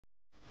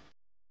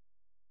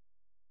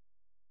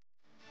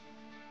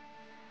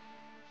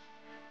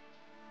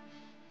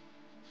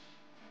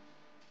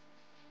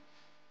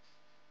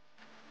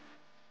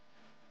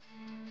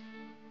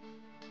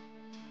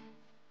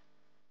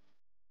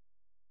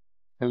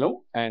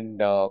Hello and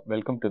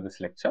welcome to this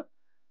lecture.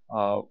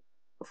 Uh,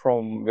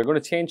 we're going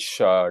to change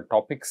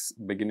topics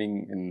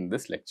beginning in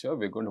this lecture.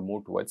 We're going to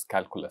move towards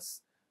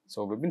calculus.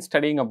 So we've been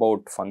studying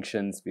about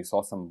functions. We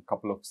saw some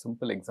couple of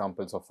simple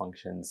examples of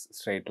functions,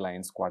 straight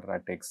lines,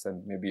 quadratics,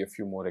 and maybe a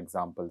few more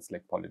examples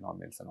like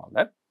polynomials and all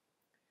that.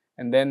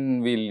 And then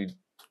we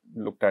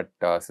looked at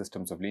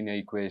systems of linear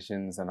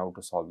equations and how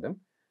to solve them.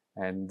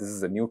 And this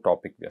is a new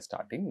topic we are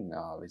starting,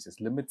 which is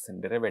limits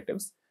and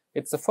derivatives.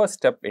 It's the first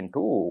step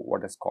into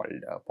what is called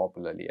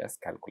popularly as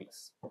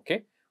calculus.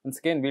 Okay. Once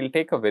again, we'll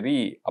take a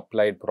very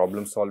applied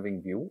problem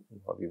solving view.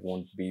 We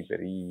won't be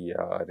very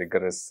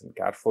rigorous and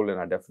careful in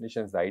our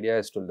definitions. The idea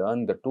is to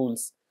learn the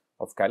tools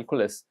of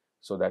calculus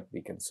so that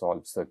we can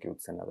solve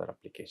circuits and other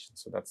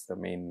applications. So that's the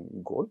main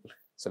goal.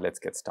 So let's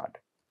get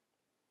started.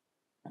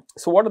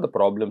 So what are the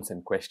problems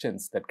and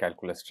questions that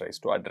calculus tries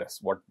to address?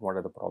 What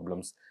are the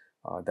problems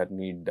that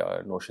need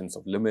notions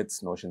of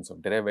limits, notions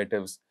of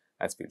derivatives,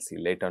 as we'll see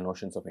later,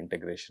 notions of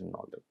integration and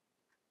all that.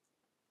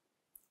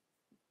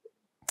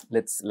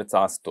 Let's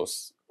ask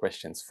those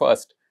questions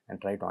first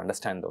and try to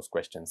understand those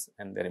questions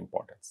and their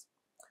importance.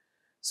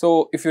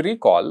 So if you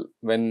recall,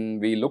 when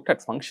we looked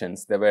at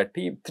functions, there were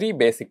three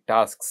basic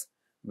tasks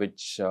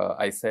which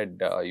I said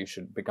you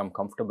should become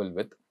comfortable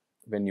with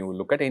when you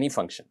look at any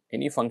function.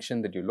 Any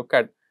function that you look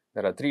at,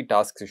 there are three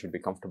tasks you should be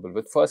comfortable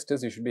with. First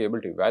is you should be able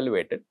to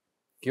evaluate it.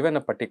 Given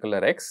a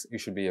particular x, you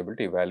should be able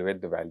to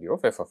evaluate the value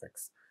of f of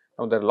x.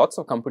 Now, there are lots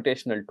of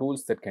computational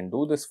tools that can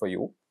do this for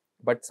you,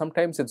 but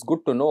sometimes it's good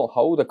to know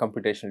how the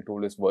computational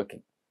tool is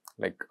working.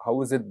 Like,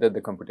 how is it that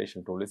the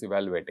computational tool is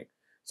evaluating?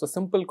 So,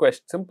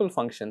 simple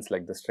functions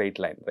like the straight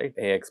line, right,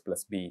 ax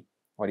plus b,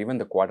 or even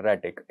the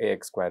quadratic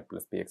ax squared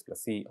plus bx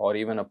plus c, or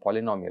even a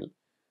polynomial,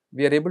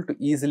 we are able to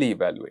easily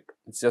evaluate.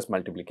 It's just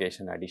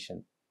multiplication,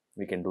 addition,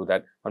 we can do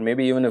that. Or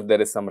maybe even if there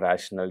is some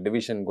rational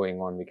division going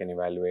on, we can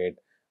evaluate.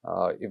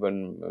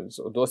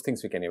 So those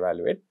things we can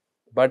evaluate.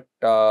 But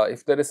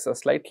if there is a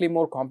slightly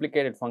more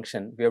complicated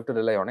function, we have to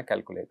rely on a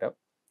calculator.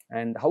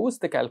 And how is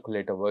the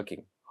calculator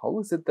working? How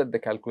is it that the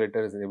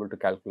calculator is able to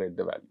calculate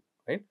the value,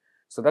 right?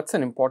 So that's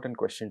an important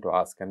question to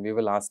ask, and we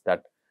will ask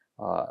that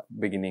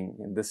beginning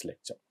in this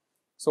lecture.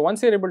 So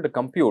once you're able to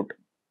compute,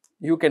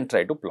 you can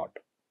try to plot.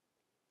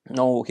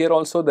 Now here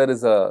also there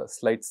is a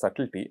slight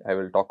subtlety. I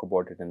will talk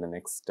about it in the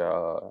next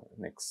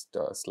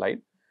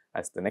slide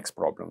as the next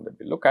problem that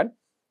we look at.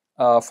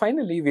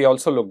 Finally, we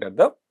also looked at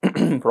the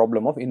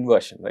problem of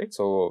inversion, right?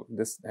 So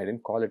this, I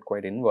didn't call it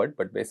quite invert,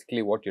 but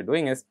basically what you're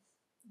doing is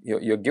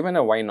you're given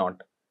a y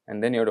naught,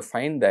 and then you have to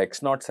find the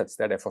x naught such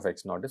that f of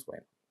x naught is y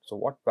naught. So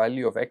what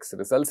value of x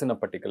results in a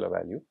particular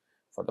value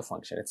for the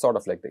function? It's sort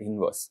of like the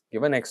inverse.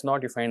 Given x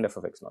naught, you find f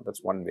of x naught.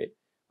 That's one way.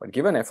 But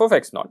given f of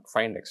x naught,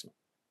 find x naught.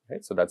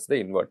 Right? So that's the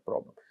invert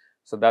problem.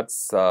 So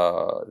that's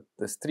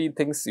there's three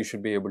things you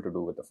should be able to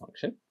do with the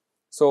function.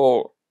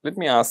 So let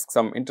me ask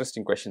some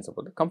interesting questions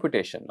about the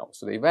computation now.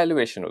 So the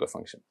evaluation of the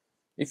function.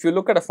 If you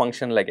look at a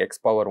function like x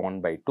power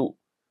 1 by 2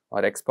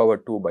 or x power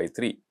 2 by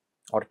 3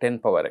 or 10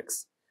 power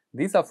x,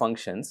 these are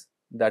functions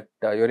that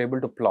you're able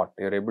to plot,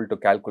 you're able to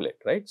calculate,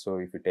 right? So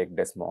if you take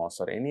Desmos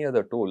or any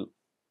other tool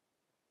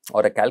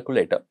or a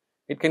calculator,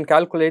 it can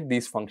calculate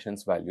these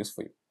functions values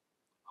for you.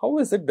 How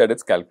is it that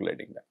it's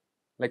calculating that?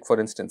 Like for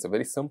instance, a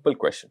very simple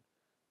question.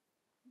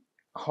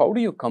 How do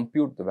you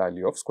compute the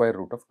value of square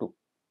root of 2?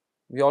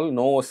 We all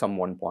know some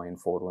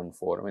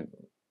 1.414. I mean,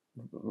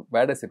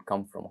 where does it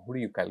come from? How do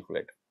you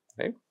calculate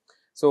it, right?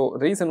 So,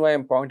 the reason why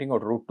I'm pointing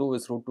out root 2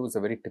 is a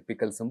very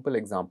typical simple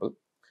example,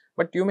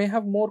 but you may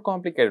have more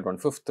complicated one,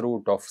 5th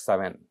root of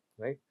 7,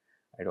 right?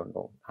 I don't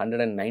know,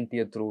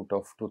 190th root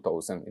of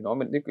 2000, I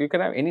mean, you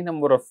can have any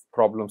number of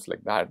problems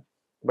like that,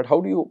 but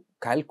how do you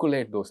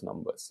calculate those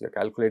numbers? Your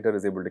calculator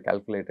is able to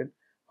calculate it.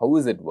 How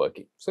is it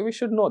working? So, we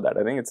should know that.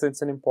 I think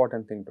it's an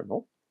important thing to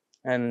know.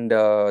 And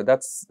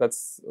that's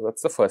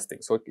the first thing.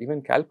 So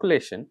even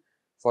calculation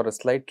for a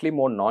slightly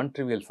more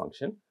non-trivial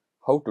function,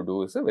 how to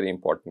do is a very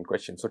important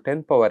question. So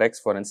 10 power x,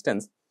 for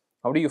instance,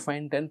 how do you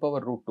find 10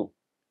 power root 2,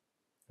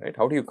 right?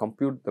 How do you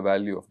compute the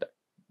value of that?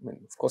 I mean,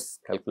 of course,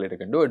 calculator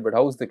can do it, but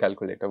how is the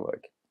calculator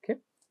working?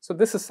 Okay, so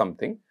this is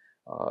something.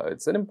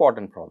 It's an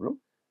important problem,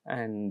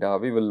 and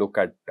we will look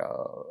at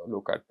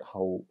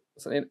how.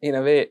 So in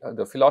a way,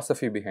 the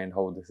philosophy behind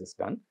how this is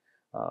done,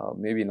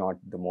 maybe not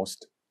the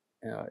most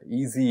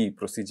easy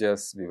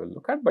procedures we will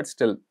look at, but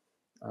still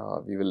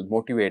we will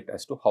motivate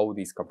as to how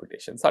these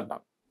computations are done.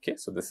 Okay,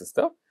 so this is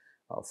the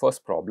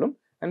first problem,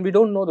 and we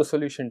don't know the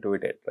solution to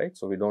it yet, right?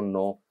 So we don't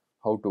know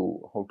how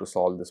to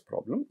solve this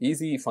problem.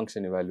 Easy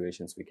function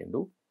evaluations we can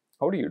do.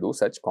 How do you do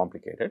such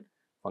complicated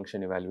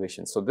function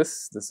evaluations? So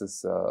this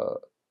is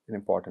an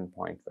important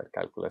point where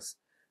calculus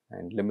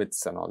and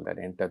limits and all that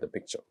enter the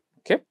picture.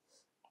 Okay,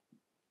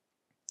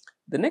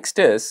 the next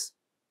is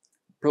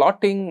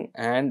plotting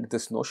and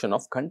this notion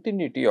of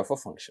continuity of a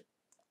function.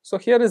 So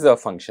here is a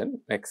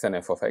function x and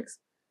f of x,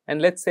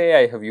 and let's say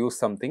I have used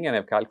something and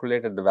I've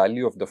calculated the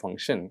value of the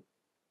function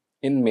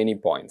in many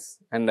points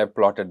and I've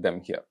plotted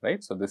them here,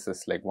 right? So this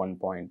is like 1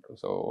 point.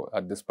 So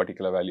at this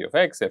particular value of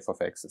x, f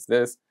of x is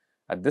this,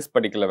 at this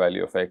particular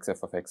value of x,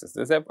 f of x is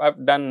this.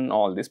 I've done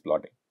all this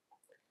plotting.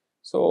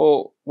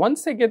 So,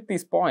 once I get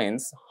these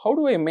points, how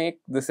do I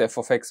make this f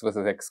of x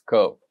versus x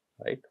curve,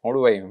 right? How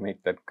do I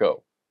make that curve,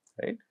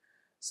 right?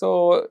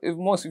 So, if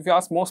you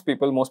ask most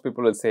people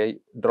will say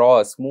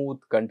draw a smooth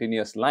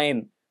continuous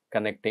line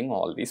connecting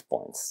all these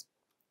points.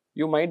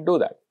 You might do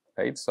that,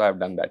 right? So, I have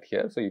done that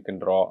here. So, you can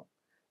draw,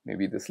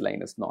 maybe this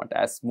line is not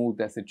as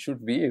smooth as it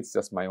should be, it's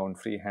just my own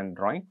freehand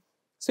drawing.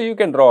 So, you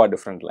can draw a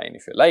different line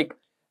if you like,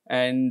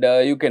 and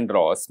you can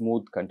draw a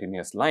smooth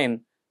continuous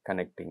line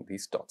connecting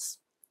these dots.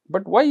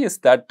 But why is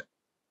that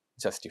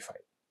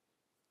justified?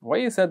 Why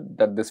is it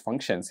that this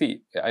function,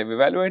 see, I've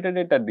evaluated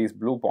it at these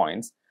blue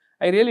points,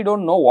 I really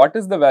don't know what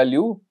is the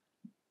value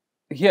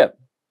here,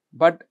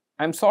 but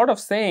I'm sort of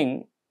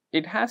saying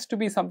it has to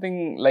be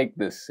something like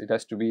this, it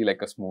has to be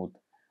like a smooth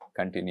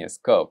continuous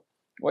curve.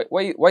 Why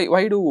is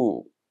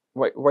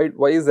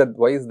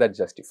that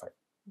justified?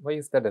 Why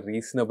is that a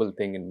reasonable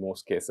thing in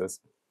most cases?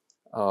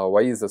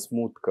 Why is a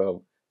smooth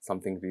curve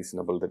something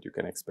reasonable that you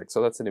can expect?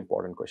 So, that's an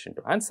important question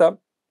to answer.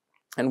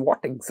 And what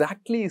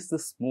exactly is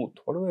this smooth?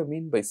 What do I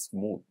mean by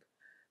smooth?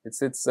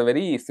 It's a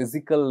very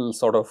physical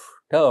sort of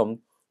term.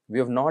 We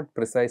have not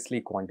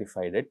precisely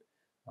quantified it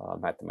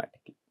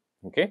mathematically.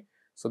 Okay.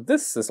 So,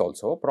 this is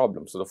also a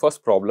problem. So, the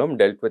first problem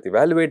dealt with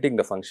evaluating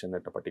the function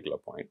at a particular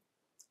point.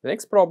 The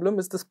next problem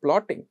is this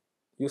plotting.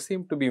 You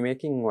seem to be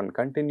making one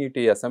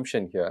continuity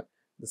assumption here,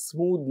 the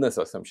smoothness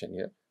assumption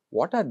here.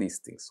 What are these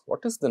things?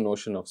 What is the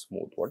notion of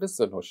smooth? What is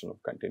the notion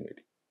of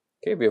continuity?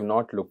 Okay, we have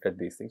not looked at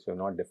these things, we have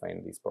not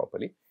defined these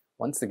properly.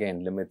 Once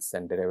again, limits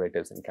and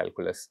derivatives in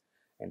calculus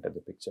enter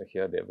the picture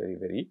here. They are very,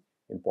 very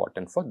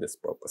important for this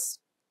purpose.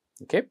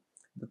 Okay.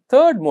 The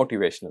third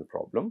motivational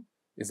problem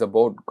is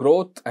about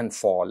growth and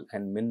fall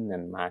and min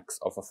and max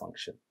of a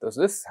function.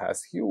 So, this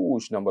has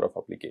huge number of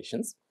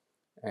applications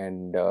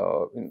and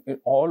in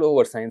all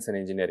over science and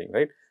engineering,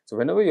 right. So,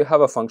 whenever you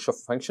have a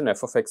function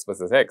f of x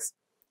versus x,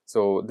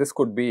 so this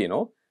could be,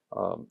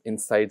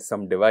 inside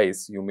some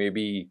device, you may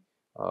be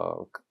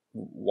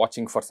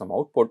watching for some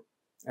output,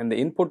 and the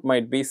input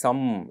might be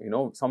some,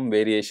 some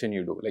variation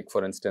you do. Like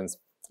for instance,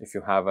 if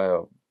you have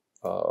a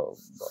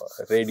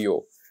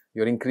radio,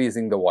 you're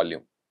increasing the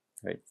volume,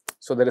 right.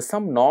 So, there is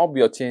some knob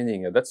you're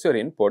changing here, that's your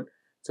input.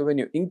 So, when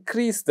you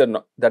increase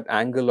that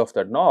angle of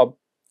that knob,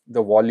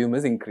 the volume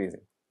is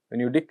increasing. When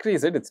you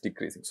decrease it, it's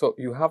decreasing. So,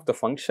 you have the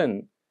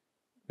function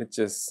which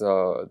is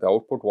the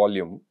output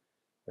volume,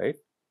 right.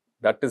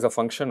 That is a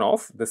function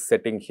of this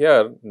setting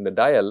here in the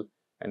dial,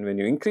 and when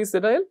you increase the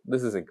dial,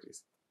 this is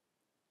increasing,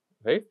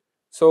 right.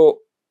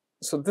 So,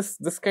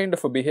 this kind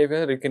of a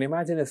behavior you can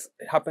imagine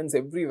happens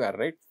everywhere,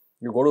 right.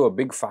 You go to a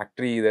big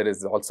factory, there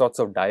is all sorts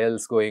of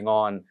dials going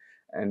on,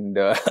 and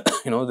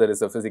there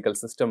is a physical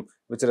system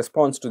which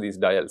responds to these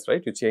dials,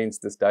 right. You change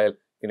this dial,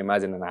 you can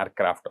imagine an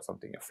aircraft or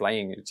something, you're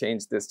flying, you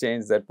change this,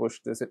 change that, push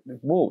this, it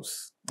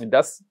moves, it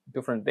does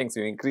different things.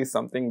 You increase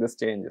something, this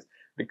changes,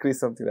 decrease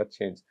something, that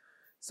changes.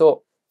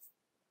 So,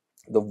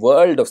 the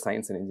world of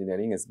science and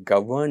engineering is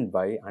governed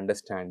by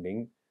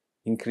understanding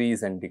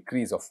increase and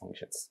decrease of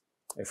functions,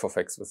 f of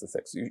x versus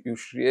x. You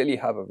should really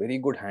have a very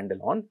good handle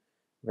on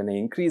when I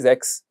increase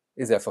x,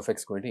 is f of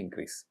x going to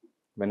increase?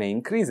 When I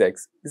increase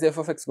x, is f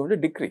of x going to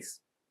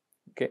decrease?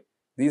 Okay.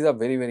 These are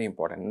very, very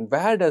important. And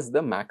where does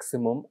the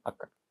maximum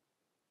occur?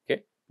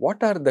 Okay.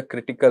 What are the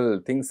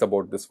critical things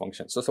about this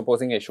function? So,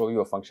 supposing I show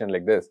you a function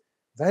like this,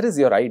 where is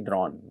your eye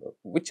drawn?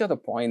 Which are the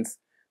points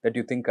that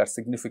you think are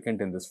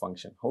significant in this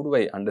function? How do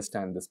I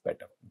understand this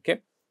better?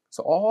 Okay.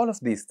 So, all of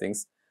these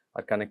things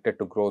are connected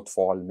to growth,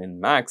 fall,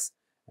 min, max,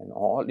 and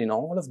in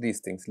all of these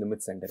things,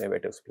 limits and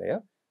derivatives play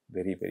a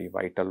very, very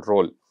vital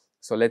role.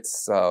 So,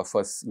 let's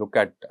first look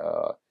at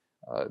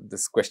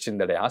this question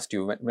that I asked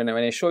you. When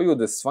I show you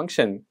this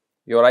function,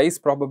 your eyes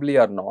probably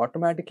are not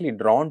automatically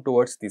drawn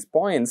towards these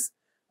points,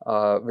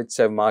 which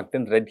I've marked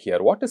in red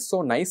here. What is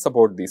so nice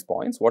about these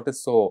points? What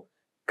is so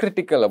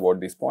critical about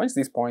these points?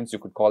 These points, you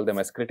could call them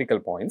as critical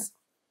points.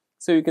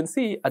 So, you can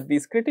see at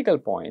these critical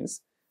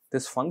points,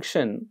 this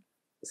function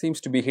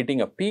seems to be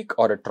hitting a peak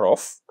or a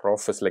trough.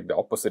 Trough is like the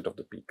opposite of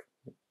the peak.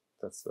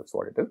 That's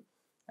what it is.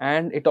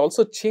 And it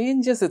also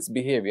changes its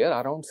behavior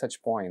around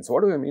such points.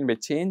 What do I mean by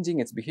changing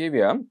its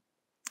behavior?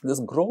 This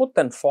growth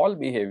and fall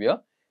behavior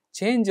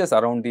changes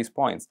around these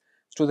points.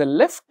 To the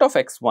left of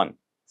x1,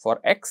 for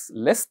x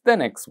less than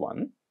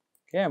x1,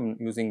 okay, I'm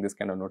using this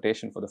kind of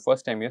notation for the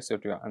first time here, so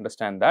to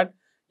understand that,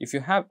 if you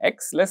have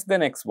x less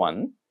than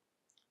x1,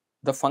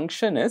 the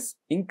function is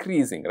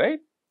increasing, right?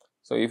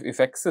 So, if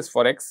x is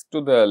for x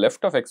to the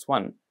left of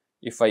x1,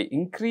 if I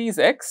increase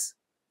x,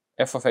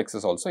 f of x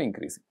is also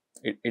increasing.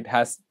 It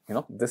has,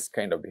 this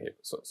kind of behavior.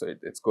 So,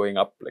 it's going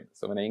up like this.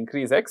 So, when I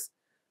increase x,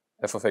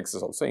 f of x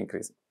is also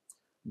increasing.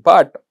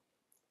 But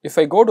if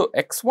I go to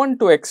x1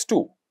 to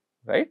x2,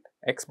 right,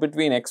 x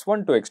between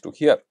x1 to x2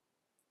 here,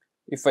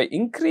 if I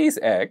increase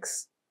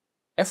x,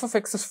 f of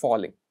x is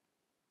falling,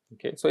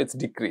 okay, so it's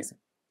decreasing.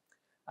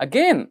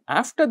 Again,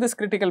 after this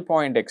critical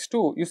point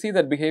x2, you see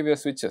that behavior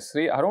switches.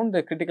 See, around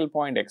the critical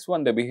point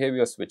x1, the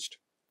behavior switched.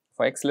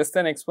 For x less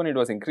than x1, it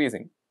was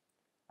increasing.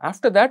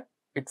 After that,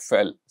 it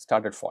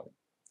started falling.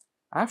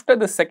 After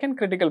the second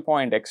critical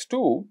point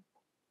x2,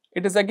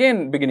 it is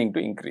again beginning to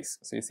increase.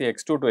 So, you see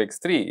x2 to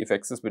x3, if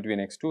x is between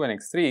x2 and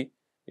x3,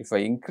 if I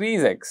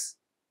increase x,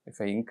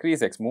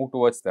 move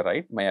towards the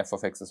right, my f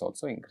of x is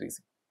also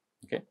increasing.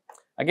 Okay.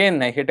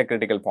 Again, I hit a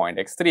critical point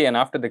x3, and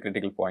after the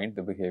critical point,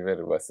 the behavior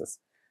reverses.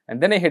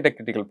 And then I hit a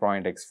critical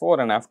point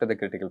x4, and after the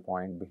critical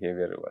point,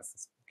 behavior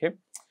reverses. Okay.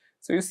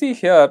 So, you see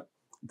here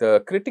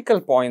the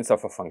critical points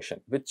of a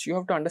function, which you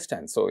have to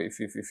understand. So, if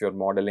you are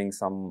modeling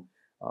some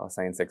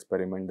science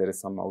experiment, there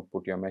is some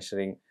output you are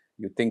measuring,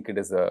 you think it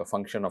is a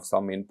function of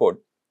some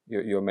input,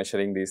 you are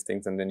measuring these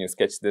things, and then you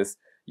sketch this,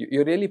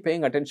 you are really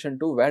paying attention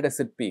to where does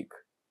it peak,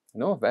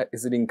 where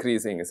is it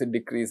increasing, is it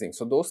decreasing.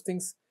 So, those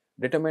things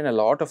determine a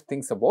lot of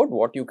things about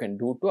what you can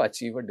do to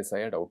achieve a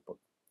desired output,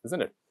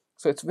 isn't it?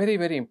 So, it is very,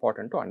 very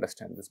important to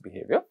understand this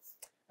behavior,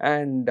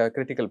 and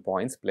critical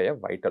points play a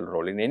vital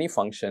role. In any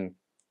function,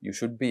 you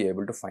should be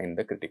able to find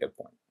the critical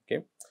point.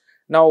 Okay.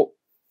 Now,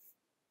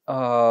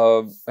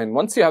 and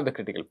once you have the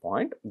critical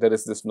point, there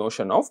is this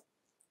notion of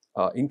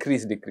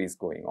increase decrease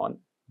going on,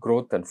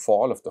 growth and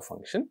fall of the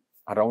function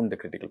around the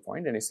critical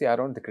point, and you see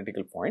around the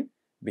critical point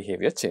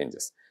behavior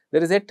changes.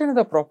 There is yet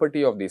another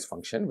property of this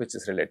function which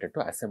is related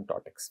to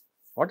asymptotics.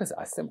 What is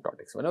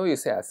asymptotics? Whenever you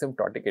say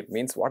asymptotic, it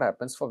means what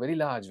happens for very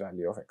large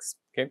value of x.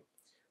 Okay.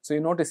 So,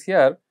 you notice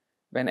here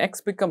when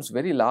x becomes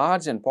very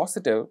large and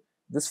positive,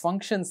 this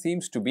function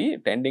seems to be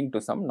tending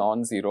to some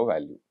non-zero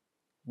value.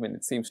 I mean,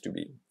 it seems to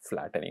be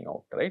flattening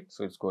out, right?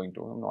 So, it is going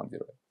to a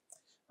non-zero value.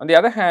 On the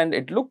other hand,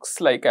 it looks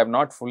like, I have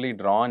not fully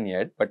drawn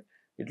yet, but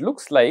it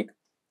looks like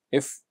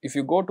if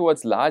you go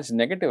towards large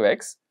negative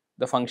x,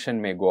 the function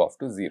may go off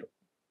to 0.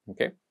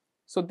 Okay.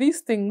 So,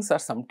 these things are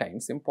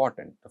sometimes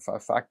important. The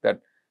fact that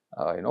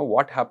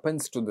what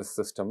happens to the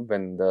system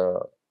when the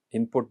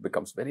input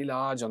becomes very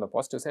large on the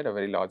positive side or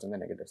very large on the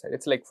negative side. It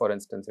is like, for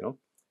instance,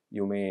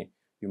 you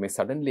may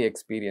suddenly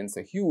experience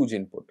a huge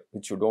input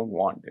which you don't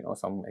want,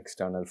 some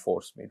external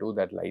force may do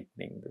that,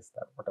 lightning, this,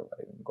 that, whatever,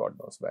 God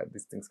knows where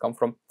these things come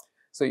from.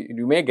 So,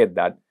 you may get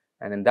that,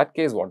 and in that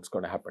case, what's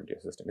going to happen to your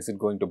system? Is it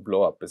going to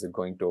blow up? Is it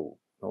going to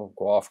go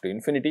off to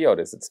infinity, or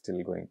is it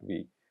still going to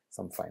be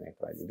some finite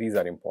value? These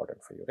are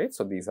important for you, right?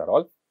 So, these are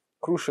all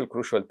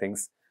crucial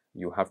things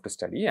you have to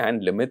study,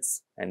 and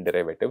limits and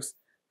derivatives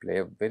play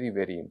a very,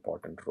 very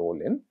important role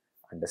in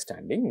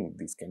understanding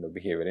these kind of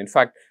behavior. In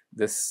fact,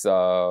 this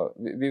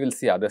we will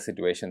see other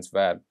situations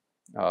where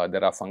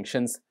there are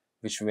functions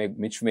which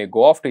may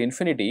go off to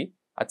infinity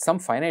at some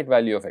finite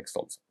value of x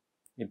also.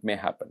 It may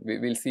happen. We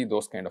will see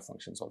those kind of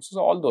functions also.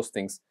 So, all those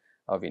things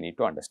we need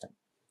to understand.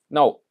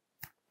 Now,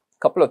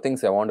 couple of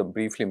things I want to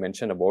briefly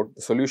mention about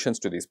the solutions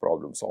to these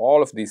problems. So,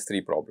 all of these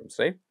three problems,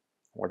 right?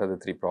 What are the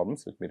three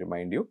problems? Let me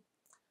remind you.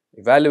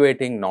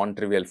 Evaluating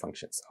non-trivial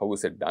functions. How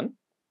is it done?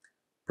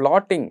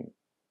 Plotting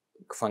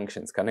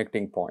functions,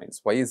 connecting points.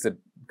 Why is it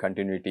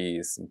continuity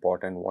is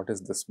important? What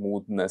is the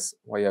smoothness?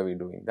 Why are we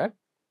doing that?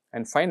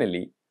 And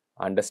finally,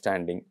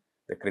 understanding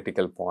the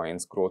critical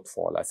points, growth,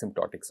 fall,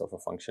 asymptotics of a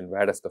function.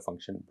 Where does the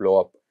function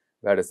blow up?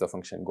 Where does the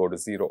function go to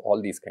 0?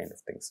 All these kind of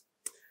things.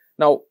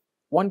 Now,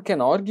 one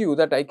can argue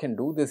that I can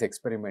do this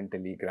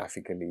experimentally,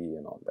 graphically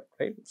and all that,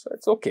 right? So,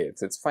 it's okay,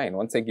 it's fine.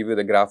 Once I give you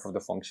the graph of the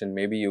function,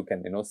 maybe you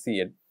can,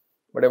 see it.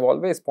 But I've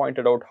always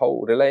pointed out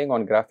how relying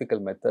on graphical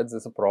methods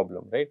is a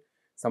problem, right?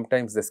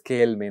 Sometimes the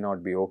scale may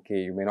not be okay,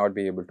 you may not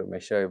be able to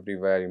measure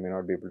everywhere, you may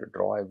not be able to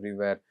draw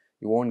everywhere,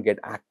 you won't get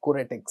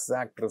accurate,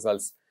 exact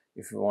results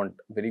if you want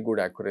very good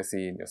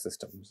accuracy in your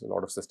systems. A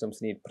lot of systems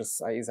need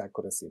precise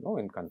accuracy,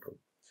 in control.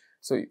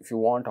 So, if you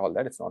want all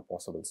that, it's not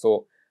possible.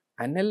 So,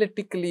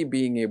 analytically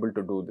being able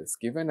to do this,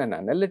 given an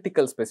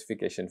analytical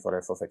specification for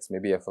f of x,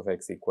 maybe f of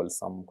x equals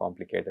some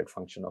complicated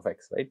function of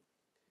x, right?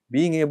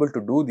 Being able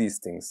to do these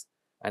things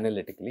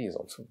analytically is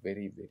also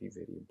very, very,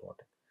 very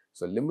important.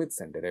 So,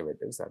 limits and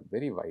derivatives are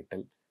very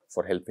vital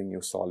for helping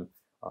you solve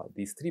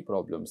these three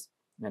problems,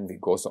 and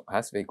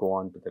as we go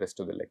on to the rest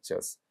of the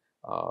lectures,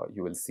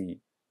 you will see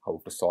how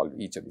to solve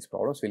each of these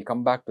problems. We will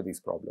come back to these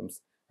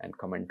problems and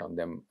comment on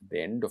them at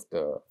the end of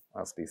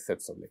these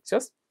sets of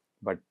lectures,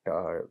 but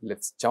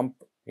let's jump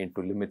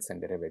into limits and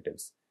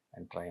derivatives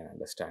and try and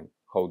understand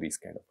how these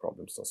kind of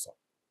problems are solved.